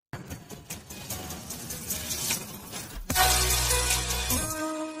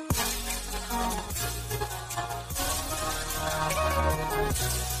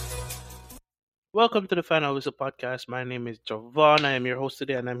Welcome to the Final Whistle podcast. My name is Javon. I am your host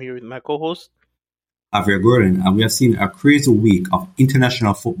today, and I'm here with my co-host. Javìer, and we have seen a crazy week of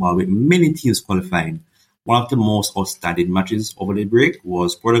international football with many teams qualifying. One of the most outstanding matches over the break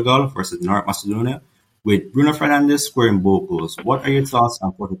was Portugal versus North Macedonia, with Bruno Fernandes scoring both goals. What are your thoughts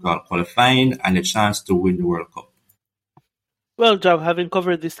on Portugal qualifying and the chance to win the World Cup? Well, Jav, having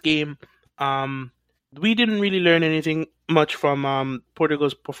covered this game, we didn't really learn anything much from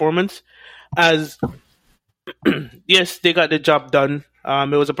Portugal's performance, as yes, they got the job done.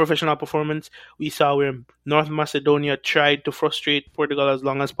 It was a professional performance. We saw where North Macedonia tried to frustrate Portugal as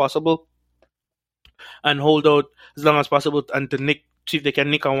long as possible and hold out as long as possible and to see if they can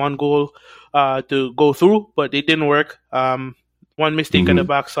nick on one goal to go through, but it didn't work. One mistake at the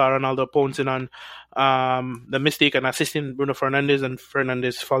back saw Ronaldo pouncing on the mistake and assisting Bruno Fernandes, and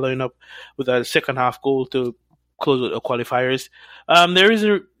Fernandes following up with a second half goal to close with the qualifiers. There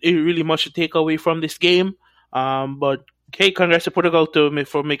isn't really much to take away from this game, but hey, congrats to Portugal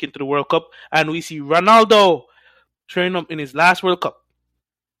for making it to the World Cup, and we see Ronaldo showing up in his last World Cup.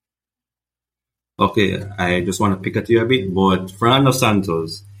 Okay, I just want to pick at you a bit, but Fernando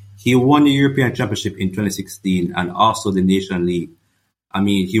Santos, he won the European Championship in 2016 and also the Nation League. I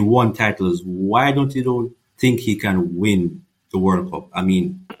mean, he won titles. Why don't you think he can win the World Cup? I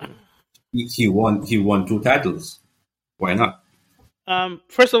mean, he won two titles. Why not?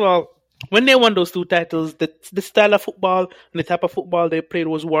 First of all, when they won those two titles, the style of football and the type of football they played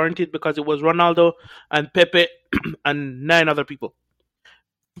was warranted because it was Ronaldo and Pepe and 9 other people.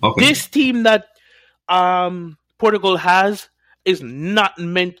 Okay. This team that Portugal has is not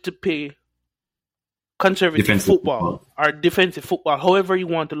meant to play conservative Defensive football or defensive football, however you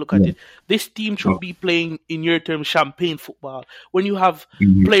want to look at it. This team should be playing, in your term, champagne football. When you have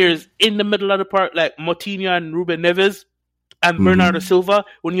players in the middle of the park like Moutinho and Ruben Neves and Bernardo Silva,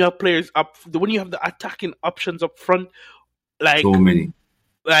 when you have players when you have the attacking options up front, like so many,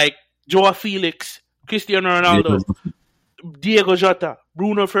 like Joao Felix, Cristiano Ronaldo, Diego Jota,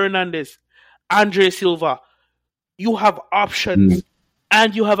 Bruno Fernandes, Andre Silva, you have options.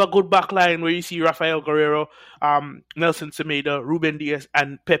 And you have a good back line where you see Rafael Guerrero, Nelson Semedo, Ruben Diaz,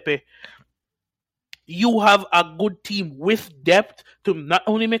 and Pepe. You have a good team with depth to not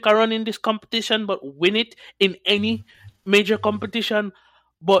only make a run in this competition, but win it in any major competition.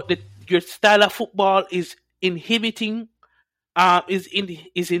 But your style of football is inhibiting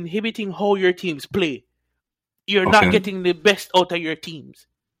inhibiting how your teams play. You're not getting the best out of your teams.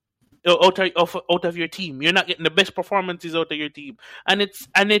 Out of your team, you're not getting the best performances out of your team, and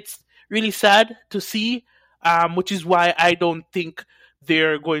it's really sad to see. Which is why I don't think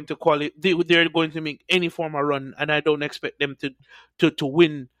they're going to they're going to make any form of run, and I don't expect them to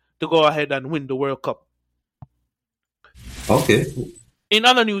win, to go ahead and win the World Cup. Okay. In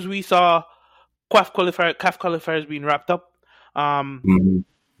other news, we saw CAF qualifiers being wrapped up.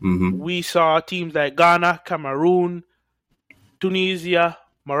 We saw teams like Ghana, Cameroon, Tunisia,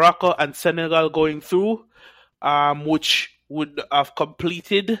 Morocco, and Senegal going through, which would have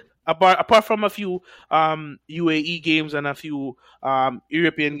completed, apart from a few UAE games and a few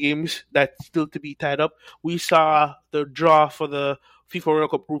European games that still to be tied up. We saw the draw for the FIFA World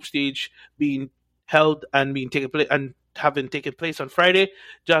Cup group stage being held and having taken place on Friday.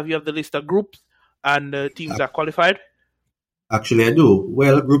 Jav, you have the list of groups and the teams that qualified. Actually, I do.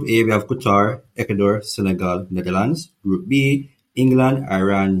 Well, Group A, we have Qatar, Ecuador, Senegal, Netherlands. Group B, England,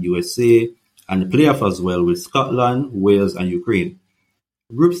 Iran, USA, and the playoff as well with Scotland, Wales, and Ukraine.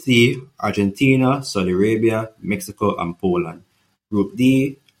 Group C, Argentina, Saudi Arabia, Mexico, and Poland. Group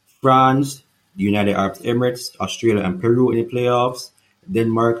D, France, the United Arab Emirates, Australia, and Peru in the playoffs,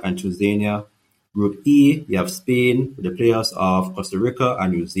 Denmark and Tanzania. Group E, you have Spain with the playoffs of Costa Rica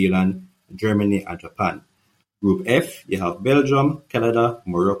and New Zealand, Germany, and Japan. Group F, you have Belgium, Canada,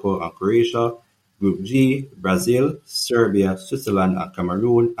 Morocco, and Croatia. Group G, Brazil, Serbia, Switzerland, and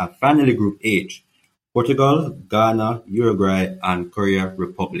Cameroon. And finally, Group H, Portugal, Ghana, Uruguay, and Korea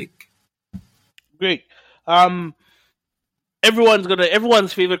Republic. Great.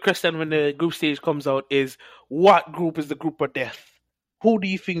 Everyone's favorite question when the group stage comes out is, what group is the group of death? Who do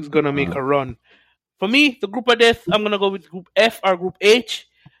you think is gonna make a run? For me, the group of death, I'm gonna go with Group F or Group H.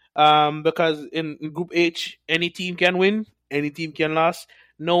 Because in Group H, any team can win, any team can lose.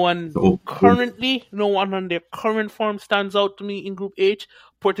 No one on their current form stands out to me in Group H.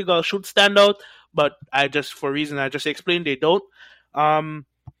 Portugal should stand out, but for reason I just explained, they don't.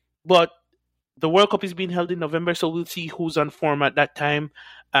 But the World Cup is being held in November, so we'll see who's on form at that time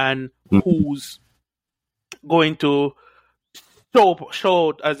and who's going to show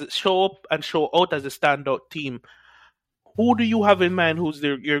up and show out as a standout team. Who do you have in mind? Who's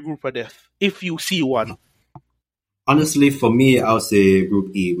your group of death? if you see one? Honestly, for me, I would say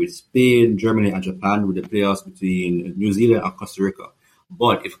Group E with Spain, Germany, and Japan with the playoffs between New Zealand and Costa Rica.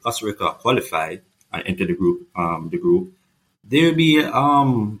 But if Costa Rica qualify and enter the group, they will be a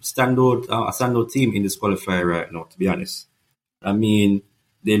standout team in this qualifier right now. To be honest, I mean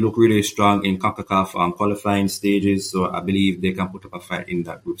they look really strong in CONCACAF qualifying stages, so I believe they can put up a fight in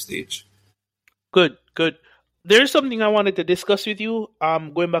that group stage. Good, good. There's something I wanted to discuss with you.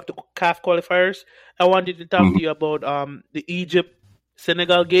 Going back to CAF qualifiers, I wanted to talk Hmm. to you about the Egypt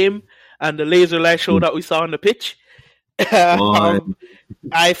Senegal game and the laser light show that we saw on the pitch. Boy, um,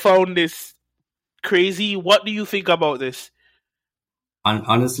 I found this crazy. What do you think about this? and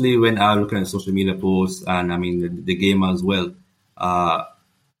honestly, when I look at social media posts and I mean the game as well, uh,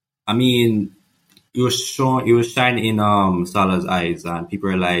 I mean it was shining in Salah's eyes, and people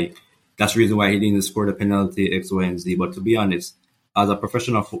are like, that's the reason why he didn't score the penalty X, Y, and Z. But to be honest, as a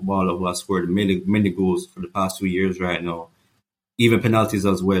professional footballer who has scored many goals for the past 2 years right now, even penalties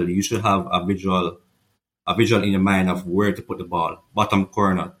as well, you should have a visual in your mind of where to put the ball, bottom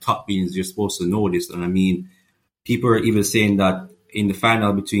corner, top bins. You're supposed to know this, and I mean, people are even saying that in the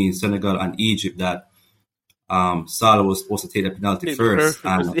final between Senegal and Egypt that Salah was supposed to take the penalty Did first, first,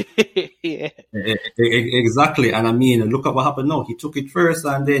 and yeah, exactly. And I mean, look at what happened now. He took it first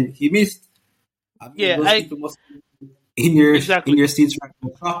and then he missed. I mean, yeah. those I people must be in your exactly, seats right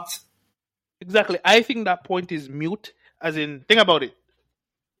now, shocked. exactly. I think that point is mute. As in, think about it.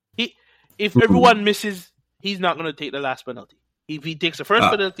 He, if Mhm. everyone misses, he's not going to take the last penalty. If he takes the first Uh,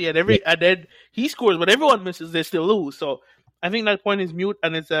 penalty yeah. and then he scores, but everyone misses, they still lose. So I think that point is mute,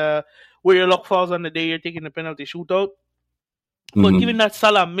 and it's where your luck falls on the day you're taking the penalty shootout. But given Mhm. that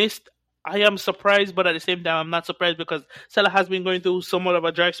Salah missed, I am surprised, but at the same time, I'm not surprised because Salah has been going through somewhat of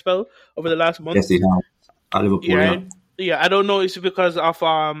a dry spell over the last Yes, month. he has. At Yeah, Liverpool, yeah. right? Yeah, I don't know if it's because of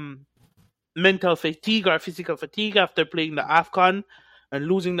mental fatigue or physical fatigue after playing the AFCON and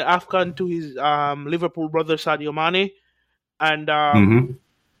losing the AFCON to his Liverpool brother Sadio Mane, and Hmm.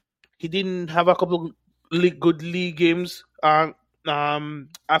 he didn't have a couple good league games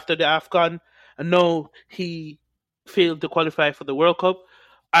after the AFCON, and now he failed to qualify for the World Cup.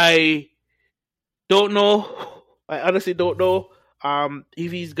 I don't know. I honestly don't know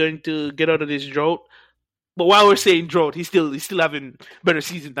if he's going to get out of this drought. But while we're saying drought, he's still having better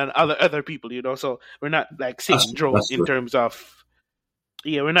season than other people, you know. So we're not like That's saying true. drought That's in true. terms of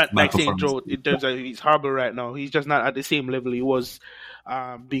we're not Bad like saying performance. drought in terms of he's horrible right now. He's just not at the same level he was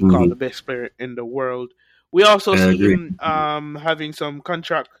being called Hmm. the best player in the world. We also I see agree. him having some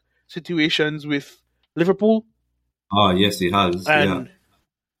contract situations with Liverpool, Oh, yes, he has. Yeah. and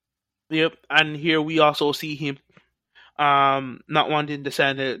yep, and here we also see him not wanting to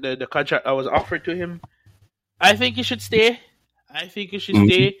sign the contract that was offered to him. I think he should stay. I think he should Hmm.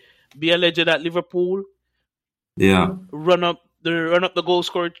 stay. Be a legend at Liverpool. Yeah. Run up the goal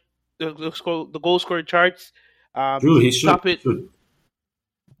score the goal score charts. True. He should. Top He it, should.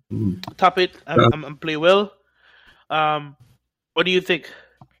 Mhm. top it, and play well. Um, what do you think?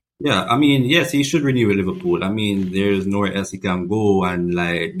 Yeah, I mean, yes, he should renew with Liverpool. I mean, there's nowhere else he can go and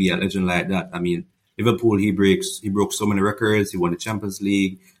like be a legend like that. I mean, Liverpool, he broke so many records. He won the Champions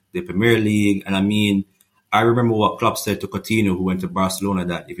League, the Premier League, and I mean, I remember what Klopp said to Coutinho, who went to Barcelona,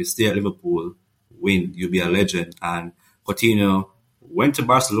 that if you stay at Liverpool, win, you'll be a legend. And Coutinho went to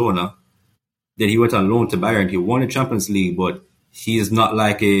Barcelona, then he went on loan to Bayern. He won the Champions League, but he is not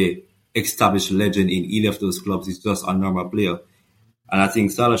like a established legend in either of those clubs. He's just a normal player. And I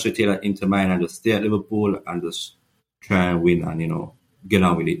think Salah should take that into mind and just stay at Liverpool and just try and win and, get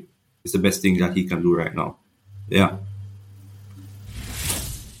on with it. It's the best thing that he can do right now. Yeah.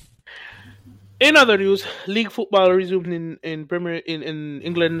 In other news, league football resumed in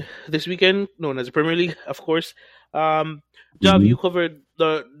England this weekend, known as the Premier League, of course. Um, Jav, Hmm. you covered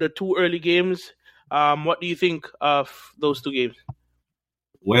the two early games. What do you think of those two games?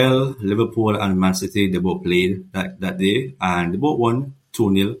 Well, Liverpool and Man City, they both played that day and they both won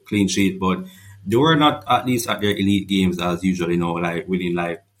 2-0, clean sheet, but they were not at least at their elite games as usual, like winning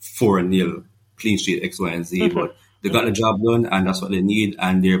like 4-0, clean sheet, X, Y, and Z. Hmm. But they got the job done and that's what they need,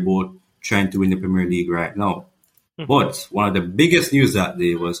 and they're both trying to win the Premier League right now. Hmm. But one of the biggest news that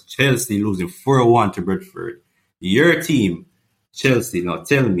day was Chelsea losing 4-1 to Brentford. Your team, Chelsea, now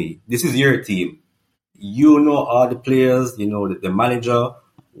tell me, this is your team. You know all the players, you know the manager.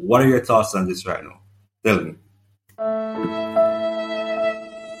 What are your thoughts on this right now? Tell me.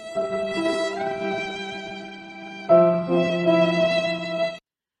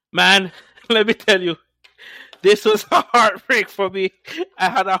 Man, let me tell you, this was a heartbreak for me. I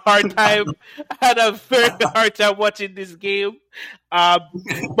had a hard time. I had a very hard time watching this game. Um,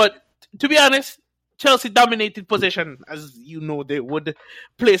 but to be honest, Chelsea dominated possession, as you know they would.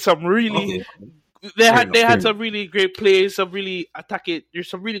 Play some really. Okay, fair They enough, fair had enough. some really great plays, some really attacking. There's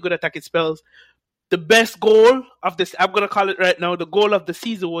some really good attacking spells. The best goal of this, I'm gonna call it right now. The goal of the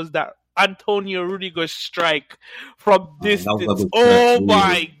season was that Antonio Rudiger strike from That was a distance. good strike, Oh really.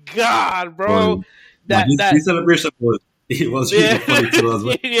 my god, bro! Well, but That his celebration was it was yeah, really funny too as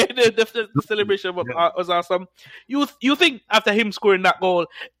well. yeah. The celebration was, Yeah. was awesome. You think after him scoring that goal,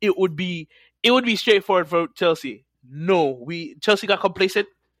 it would be straightforward for Chelsea? No, we Chelsea got complacent.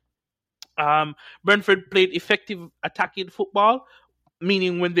 Brentford played effective attacking football,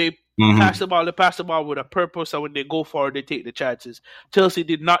 meaning when they Hmm. pass the ball with a purpose, and when they go forward, they take the chances. Chelsea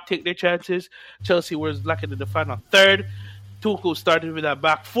did not take their chances. Chelsea was lacking in the final third. Tuchel started with a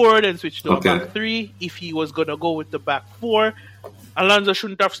back four, then switched to a back Okay. three. If he was gonna go with the back four, Alonso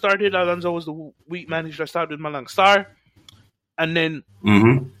shouldn't have started. Alonso was the weak man. He should have started with Malang Sarr, and then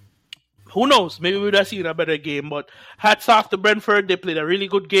Hmm. who knows? Maybe we would have seen a better game. But hats off to Brentford. They played a really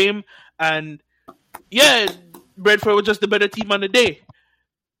good game, and yeah, Brentford was just the better team on the day.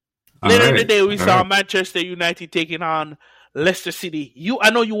 All Later in the right. day, we All saw right. Manchester United taking on Leicester City.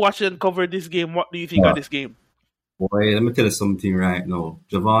 I know you watched and covered this game. What do you think of Yeah. this game? Boy, let me tell you something right now.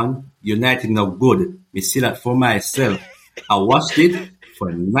 Javon, United now good. Me see that for myself. I watched it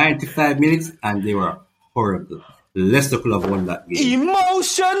for 95 minutes and they were horrible. Leicester could have won that game.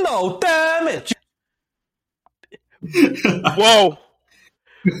 Emotional damage. Whoa!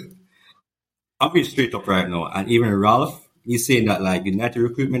 I'm being straight up right now. And even Ralph, he's saying that like United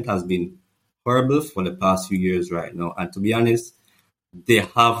recruitment has been horrible for the past few years right now. And to be honest, they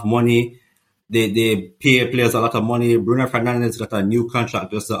have money. They pay players a lot of money. Bruno Fernandes got a new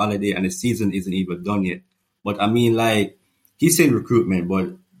contract just the other day, and the season isn't even done yet. But I mean, like he's saying recruitment,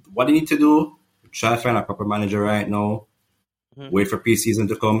 but what they need to do, try to find a proper manager right now. Mhm. Wait for pre-season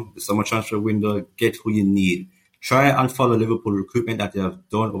to come, the summer transfer window, get who you need. Try and follow Liverpool recruitment that they have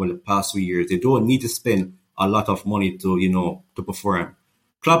done over the past few years. They don't need to spend a lot of money to, to perform.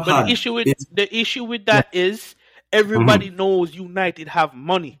 Club But had this. the issue with that is everybody Mhm. knows United have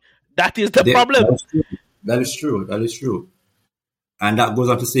money. That is the That problem. is true. That is true. That is true. And that goes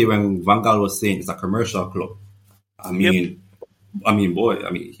on to say when Van Gaal was saying it's a commercial club. I Yep, mean, boy, I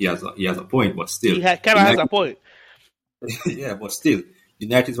mean, he has a point, but still, he kind of has a United, point. yeah, but still,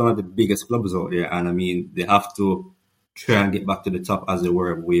 United is one of the biggest clubs out there, and I mean, they have to try and get back to the top as they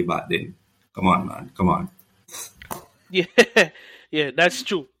were way back then. Come on, man, come on. Yeah, yeah, that's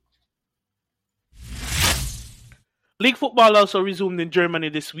true. League football also resumed in Germany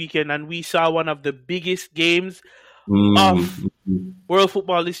this weekend, and we saw one of the biggest games of Mm, world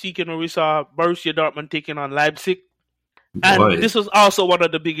football this weekend, where we saw Borussia Dortmund taking on Leipzig, and boy, this was also one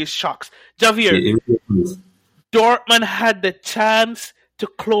of the biggest shocks. Javier, it is. Dortmund had the chance to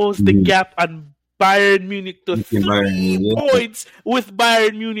close the Mm, gap on Bayern Munich to environment, 3 points with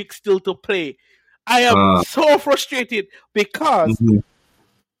Bayern Munich still to play. I am yeah. so frustrated because Mhm.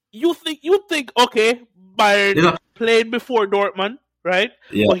 you think okay, Bayern Yeah, played before Dortmund, right?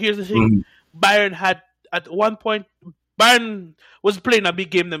 yeah. But here's the thing: Mhm. Bayern had at one point Bayern was playing a big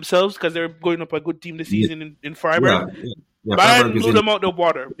game themselves because they're going up a good team this Yeah, season in Freiburg. yeah, yeah. Freiburg Bayern is blew in. them out the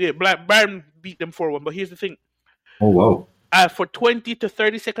water. Yeah, Bayern beat them 4-1. But here's the thing: Oh wow. for 20 to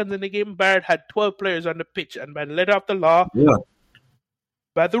 30 seconds in the game, Bayern had 12 players on the pitch, and by the letter of the law, Yeah.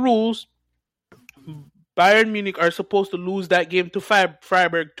 by the rules, Bayern Munich are supposed to lose that game to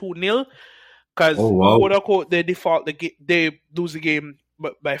Freiburg 2-0 Oh because wow. quote unquote they default they lose the game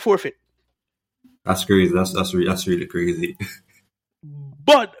by forfeit. That's crazy. That's really crazy.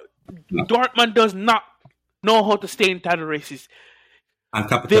 But Yeah. Dortmund does not know how to stay in title races. And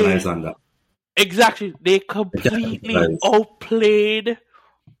capitalize They on that. exactly they They can completely capitalize. outplayed.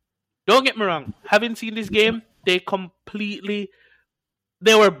 Don't get me wrong. Having seen this game, they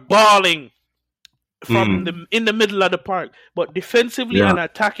were balling from Mm. in the middle of the park. But defensively Yeah. and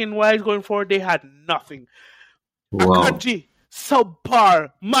attacking wise going forward, they had nothing. Wow. Akanji,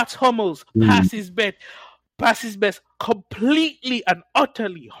 subpar, Matt Hummels, Mm. passes best, completely and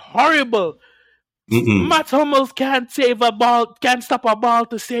utterly horrible. Mm-mm. Matt Hummels can't stop a ball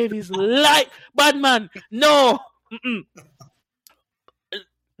to save his life. Bad man, no. Mm-mm.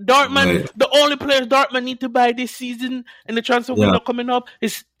 Dortmund, Right. the only players Dortmund need to buy this season in the transfer Yeah. window coming up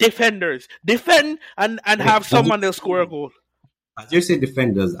is defenders. Defend and Yeah. have someone else score a goal. As you say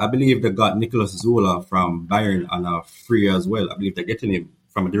defenders, I believe they got Nicolas Zola from Bayern on a free as well. I believe they're getting him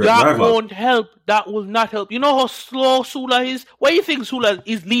from a direct That rival. won't help. That will not help. You know how slow Sula is? Why do you think Sula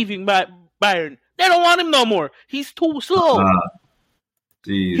is leaving Bayern? They don't want him no more. He's too slow. Ah,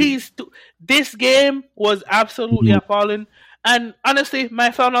 jeez. This game was absolutely Mhm. appalling. And honestly,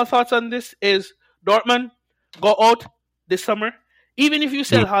 my final thoughts on this is Dortmund go out this summer. Even if you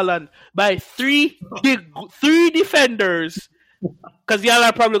sell Haaland, buy three defenders, because y'all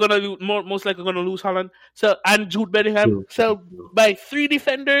are probably gonna most likely gonna lose Haaland. So and Jude Bellingham. So buy three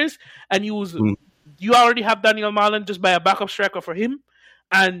defenders and use. You already have Daniel Malen. Just buy a backup striker for him,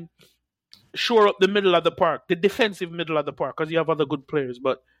 and shore up the middle of the park, the defensive middle of the park, because you have other good players.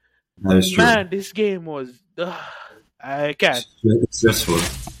 But That is true. man, this game was. I can't. It's stressful.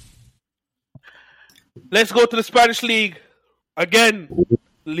 Let's go to the Spanish League again.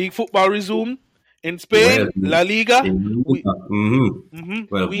 League football resumed in Spain. Well, La Liga.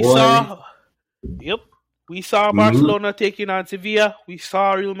 Well, We saw Barcelona taking on Sevilla. We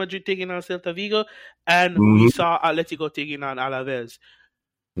saw Real Madrid taking on Celta Vigo, and we saw Atletico taking on Alaves.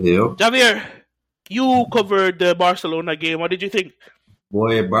 Yep. Javìer, you covered the Barcelona game. What did you think?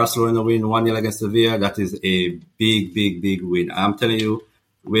 Boy, Barcelona win 1-0 against Sevilla. That is a big win. I'm telling you,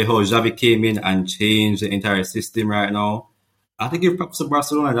 where how Xavi came in and changed the entire system right now. I think give props to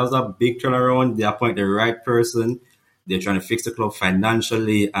Barcelona. That was a big turnaround. They appoint the right person. They're trying to fix the club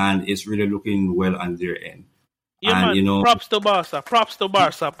financially, and it's really looking well on their end. Yeah, and man. Props to Barca. Props to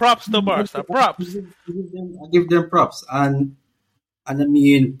Barca. Props to Barca. Props. I give them props. And I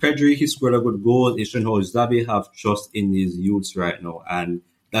mean, Pedri, he scored a good goal. It's showing how Xavi have trust in his youths right now. And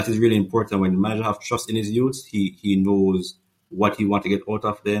that is really important. When the manager have trust in his youths, he knows what he wants to get out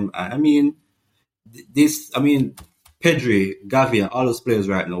of them. And I mean, Pedri, Gavi, and all those players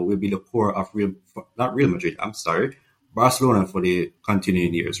right now will be the core of not Real Madrid, I'm sorry, Barcelona for the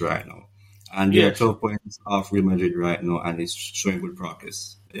continuing years right now. And they are 12 points off Real Madrid right now, and it's showing good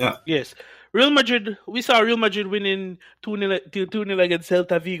progress. Yeah. Yes. Real Madrid, we saw Real Madrid winning 2-0 against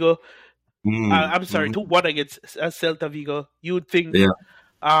Celta Vigo. I'm sorry, 2-1 against Celta Vigo. You would think, Real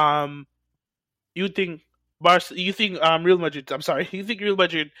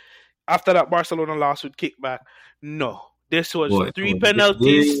Madrid, after that Barcelona loss, would kick back? No. This was three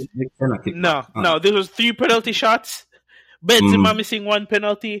penalties. No, this was 3 penalty shots. Benzema missing 1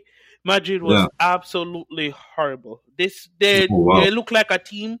 penalty. Madrid was absolutely horrible. They look like a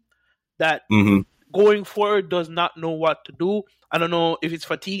team that going forward does not know what to do. I don't know if it's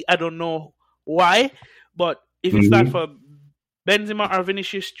fatigue. I don't know why. But if it's not for Benzema or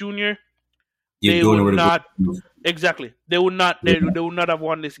Vinicius Jr., they would not. Exactly. They would not. They would not have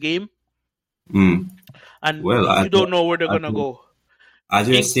won this game. And you don't know where they're gonna go. As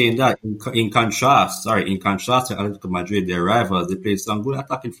you're saying that, in contrast to Atletico Madrid, their rivals, they play some good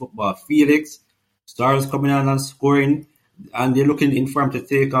attacking football. Felix, stars coming on and scoring, and they're looking in form to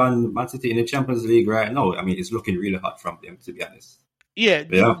take on Man City in the Champions League right now. I mean, it's looking really hot from them, to be honest. Yeah.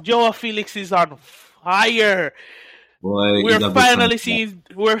 Joao Felix is on fire. Boy, we're finally seeing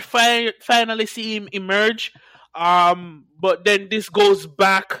him emerge. But then this goes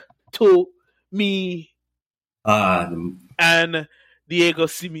back to me and Diego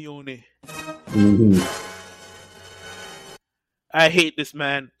Simeone. I hate this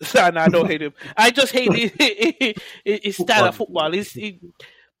man. And I don't hate him. I just hate his style of football.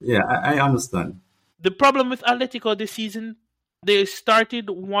 I understand. The problem with Atletico this season, they started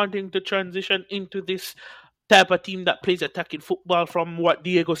wanting to transition into this type of team that plays attacking football from what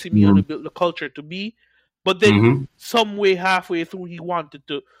Diego Simeone built the culture to be. But then some way halfway through, he wanted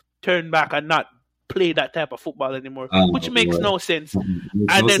to turn back and not play that type of football anymore, which makes no sense.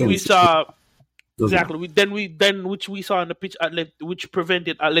 We saw which we saw on the pitch, which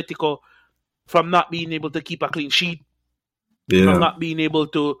prevented Atletico from not being able to keep a clean sheet, from not being able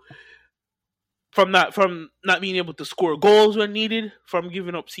to score goals when needed, from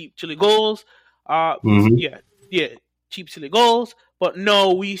giving up cheap, silly goals. Cheap, silly goals. But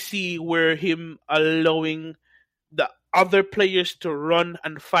now we see where him allowing the other players to run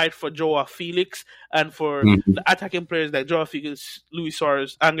and fight for Joao Felix, and for the attacking players like Joao Felix, Luis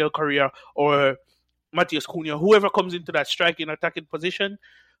Suarez, Angel Correa, or Matias Cunha, whoever comes into that striking attacking position,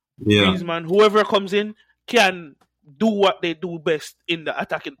 Griezmann, whoever comes in can do what they do best in the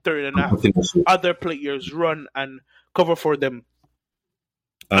attacking third and half. Other players run and cover for them.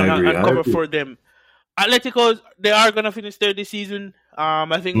 For them. Atletico, they are going to finish there this season.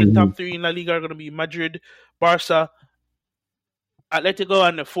 I think the top 3 in La Liga are going to be Madrid, Barca, Atletico,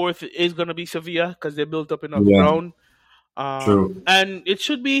 and the 4th is going to be Sevilla because they built up enough ground. True. And it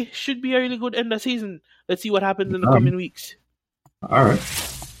should be a really good end of season. Let's see what happens in the coming weeks. All right.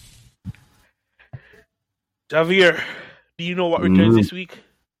 Javìer, do you know what returns this week?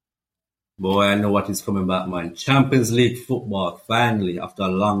 Boy, I know what is coming back, man. Champions League football, finally, after a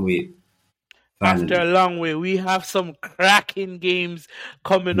long wait. After a long way, we have some cracking games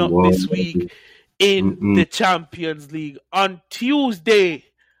coming up this week in Mm-mm. the Champions League. On Tuesday,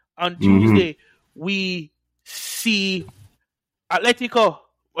 Mm-hmm. we see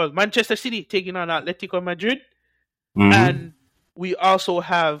Manchester City taking on Atletico Madrid, Mm-hmm. and we also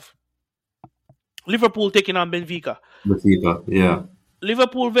have Liverpool taking on Benfica. Benfica, yeah.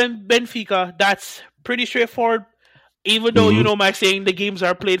 Liverpool Benfica, that's pretty straightforward. Even though Mm-hmm. my saying the games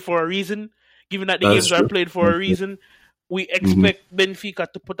are played for a reason, given that the That is games are true. played for a That's true. reason, we Mm-hmm. expect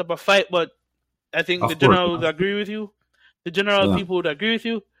Benfica to put up a fight. But I think the Of course. general would agree with you. The general Yeah. people would agree with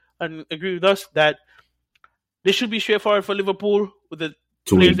you and agree with us that this should be straightforward for Liverpool with the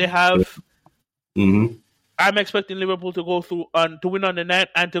To players they win. Yeah. have. Mm-hmm. I'm expecting Liverpool to go through to win on the night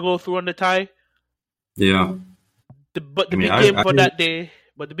and to go through on the tie. Yeah. But I the mean, big I game I, for that day,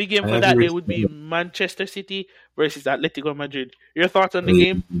 I agree with would be you. Manchester City versus Atletico Madrid. Your thoughts on the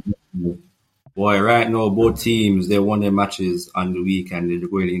game? Boy, right now both teams they won their matches on the weekend. They're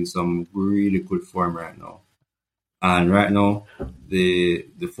going in some really good form right now. And right now, the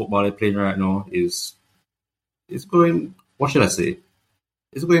football they're playing right now is going. What should I say?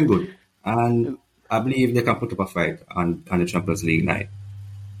 It's going good, and I believe they can put up a fight on the Champions League night.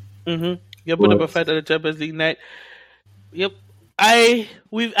 Mm-hmm. You put up a But fight on the Champions League night. Yep.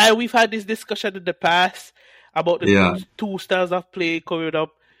 We've had this discussion in the past about the yeah, two styles of play coming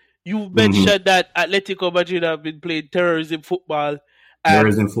up. You mm-hmm. mentioned that Atletico Madrid have been playing terrorism football, There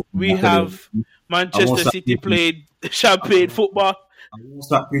is and in football. we I tell you, have I won't Manchester stop City preaching. played I champagne won't, football. I won't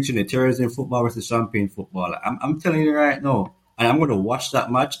stop preaching it. Terrorism football versus champagne football. I'm telling you right now, and I'm going to watch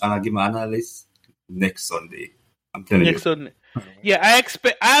that match and I'll give my analysis next Sunday. I'm telling Next you. Sunday. Yeah,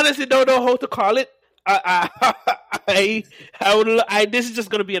 I honestly don't know how to call it. This is just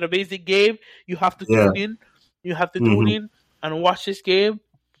gonna be an amazing game. You have to Yeah. tune in. You have to tune Mm-hmm. in and watch this game.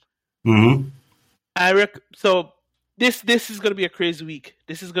 Mm-hmm. So this is gonna be a crazy week.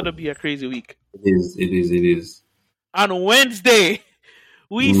 This is gonna be a crazy week. It is. It is. It is. On Wednesday,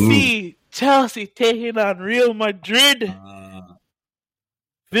 we Mm-hmm. see Chelsea taking on Real Madrid.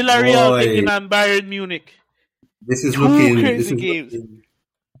 Villarreal taking Boy, on Bayern Munich. this is Two looking. This crazy is games. looking.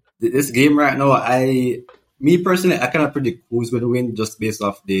 This game right now, me personally, I cannot predict who's going to win just based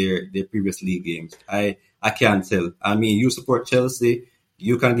off their previous league games. I can't tell. I mean, you support Chelsea.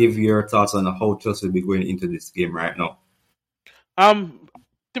 You can give your thoughts on how Chelsea will be going into this game right now.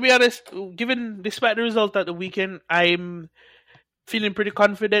 To be honest, despite the result at the weekend, I'm feeling pretty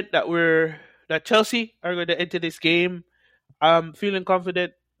confident that Chelsea are going to enter this game. I'm feeling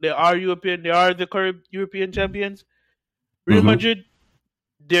confident they are European. They are the current European champions. Real Mm-hmm. Madrid,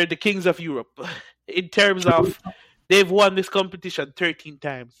 they're the kings of Europe in terms True. of they've won this competition 13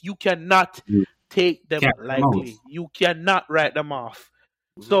 times. You cannot You take them can't come out. lightly. You cannot write them off.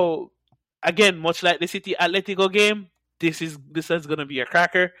 So again, much like the City Atletico game, this is going to be a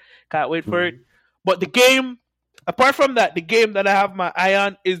cracker. Can't wait for it. But the game, apart from that, the game that I have my eye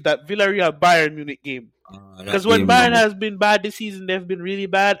on is that Villarreal Bayern Munich game. Because That when game Bayern now. has been bad this season, they've been really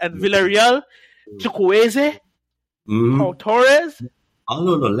bad. And Villarreal, Chukwueze, Pau Mm-hmm. Torres. Oh,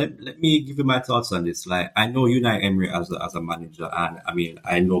 no, no. Let me give you my thoughts on this. Like, I know Unai Emery as a manager, and I mean,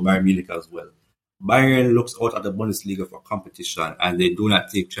 I know Bayern Munich as well. Bayern looks out at the Bundesliga for competition, and they do not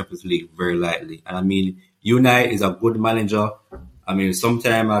take Champions League very lightly. And I mean, Unai is a good manager. I mean,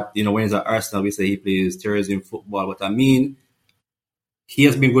 sometimes when he's at Arsenal, we say he plays terrorism football, but I mean, he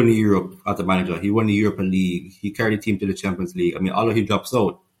has been good in Europe as a manager. He won the Europa League. He carried the team to the Champions League. I mean, although he drops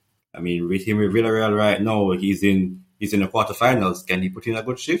out, I mean, with him with Villarreal right now, he's in the quarterfinals. Can he put in a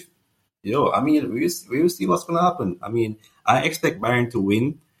good shift? I mean, we will see what's going to happen. I mean, I expect Bayern to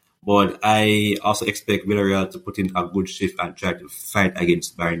win, but I also expect Villarreal to put in a good shift and try to fight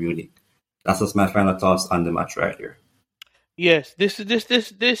against Bayern Munich. That's just my final thoughts on the match right here. Yes, this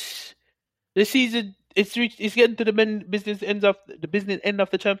season it's getting to the business end of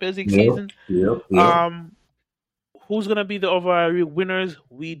the Champions League Yep, season. yep. Who's gonna be the overall winners?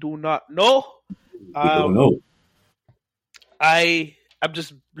 We do not know. We don't know. I'm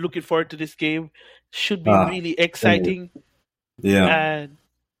just looking forward to this game. Should be really exciting, Yeah. and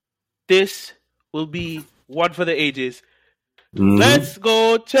this will be one for the ages. Mhm. Let's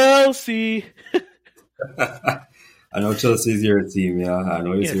go Chelsea! I know Chelsea is your team. Yeah, I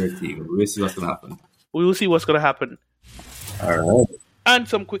know it's Yes. your team. We'll see what's going to happen. We will see what's gonna happen. All right. And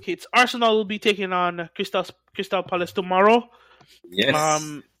some quick hits. Arsenal will be taking on Crystal Palace tomorrow. Yes.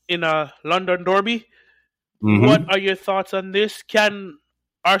 In a London derby. Mhm. What are your thoughts on this? Can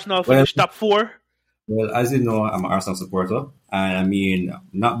Arsenal Well, finish top 4? well, as you know, I'm an Arsenal supporter, and I mean,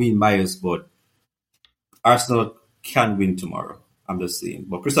 not being biased, but Arsenal can win tomorrow. I'm just saying.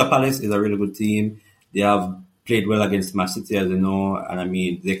 But Crystal Palace is a really good team. They have played well against Man City, as you know, and I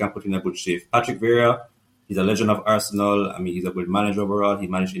mean, they can put in a good shape. Patrick Vieira, he's a legend of Arsenal. I mean, he's a good manager overall. He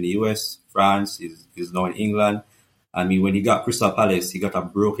managed in the US, France, he's now in England. I mean, when he got Crystal Palace, he got a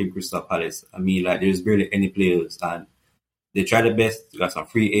broken Crystal Palace. I mean, like, there's barely any players, and they tried their best. They got some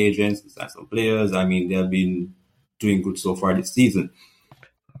free agents, they got some players. I mean, they've been doing good so far this season.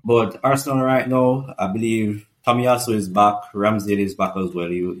 But Arsenal right now, I believe Tomiyasu is back. Ramsdale is back as well.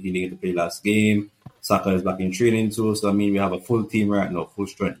 He didn't get to play last game. Saka is back in training too. So, I mean, we have a full team right now, full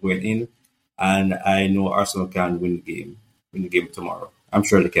strength going in. And I know Arsenal can win the game tomorrow. I'm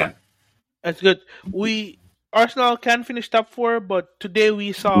sure they can. That's good. Arsenal can finish top 4, but today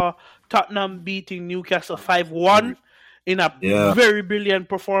we saw Tottenham beating Newcastle 5-1 in a very brilliant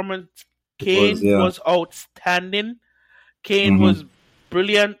performance. Kane was outstanding. Kane was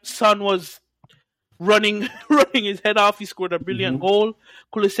brilliant. Son was running his head off. He scored a brilliant goal.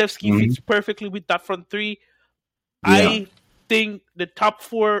 Kulusevski fits perfectly with that front three. Yeah. I think the top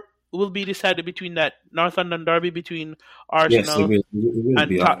 4 will be decided between that North London derby between Arsenal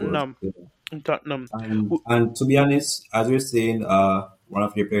and Tottenham. Tottenham. And to be honest, as we are saying, one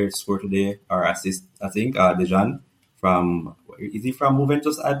of your players scored today, or assist, I think, Dejan is he from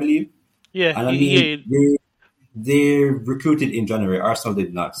Juventus, I believe? Yeah. And I mean, they recruited in January. Arsenal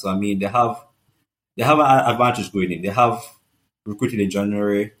did not. So I mean, they have an advantage going in. They have recruited in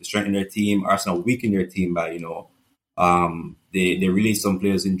January, they strengthened their team. Arsenal weakened their team by they released some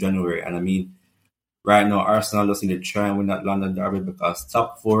players in January, and I mean, right now Arsenal just need to try and win that London derby because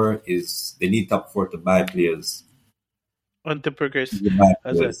top 4 they need top 4 to buy players. And to progress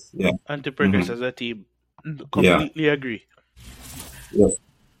as a team. Completely agree. Yeah.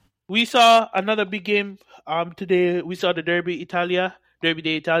 We saw another big game today. We saw the Derby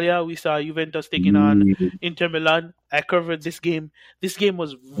d'Italia. We saw Juventus taking on Inter Milan. I covered this game. This game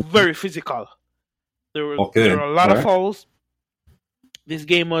was very physical. There were a lot of fouls. This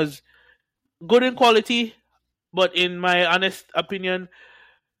game was good in quality, but in my honest opinion,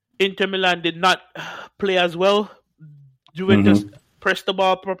 Inter Milan did not play as well. Juventus pressed the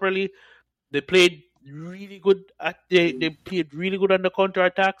ball properly. They played really good. They played really good on the counter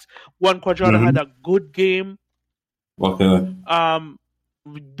attacks. Juan Cuadrado had a good game. Okay.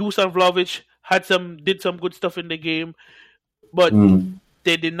 Dusan Vlahovic did some good stuff in the game, but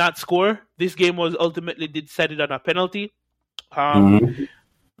they did not score. This game was ultimately decided on a penalty. It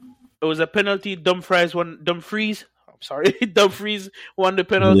was a penalty. Dumfries won the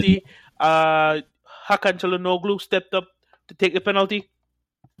penalty. Hakan Çalhanoğlu stepped up to take the penalty.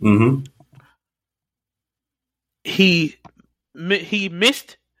 He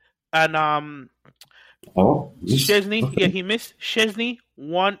missed, and Szczesny, he missed.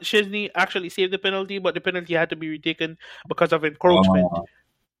 Szczesny actually saved the penalty, but the penalty had to be retaken because of encroachment.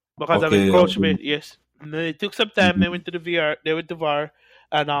 Yes. And it took some time. They went to the VR. They went to VAR,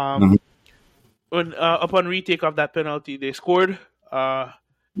 and when upon retake of that penalty, they scored.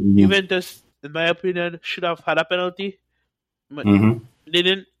 Juventus, in my opinion, should have had a penalty, but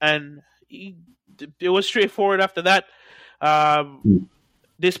didn't, and it was straightforward after that.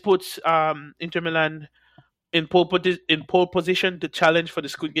 This puts Inter Milan in pole position to challenge for the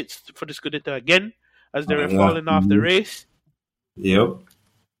Scudetto again, as they were falling off the race. Yep.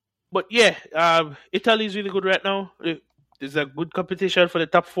 But yeah, Italy is really good right now. There's a good competition for the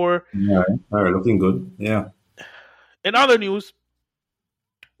top 4. Yeah, looking good. Yeah. In other news,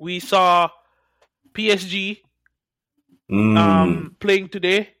 we saw PSG playing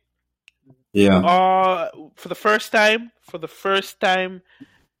today. Yeah. For the first time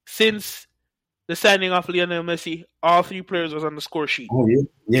since the signing of Lionel Messi, all 3 players was on the score sheet. Oh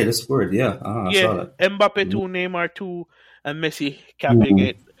yeah, they scored. Yeah, I saw that. Mbappe 2, Neymar 2, and Messi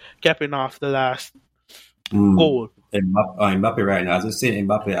capping off the last goal. Mbappe right now. As I was saying,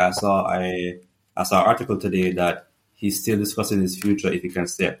 Mbappe, I saw an article today that he's still discussing his future if he can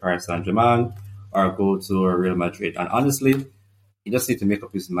stay at Paris Saint-Germain or go to Real Madrid. And honestly, he just needs to make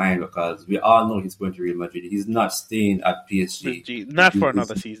up his mind because we all know he's going to Real Madrid. He's not staying at PSG. Not for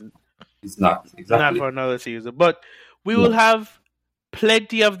another season. He's not. Exactly. Not for another season. But we will have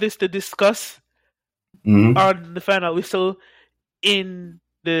plenty of this to discuss on the final whistle in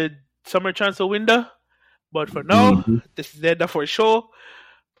the summer transfer window. But for now, this is the end of our show.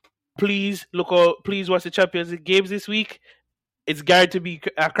 Please watch the Champions League games this week. It's guaranteed to be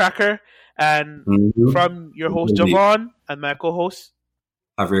a cracker. And from your host, Javon, and my co-host,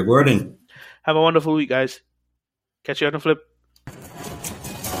 Javìer Gordon. Have a wonderful week, guys. Catch you on the flip.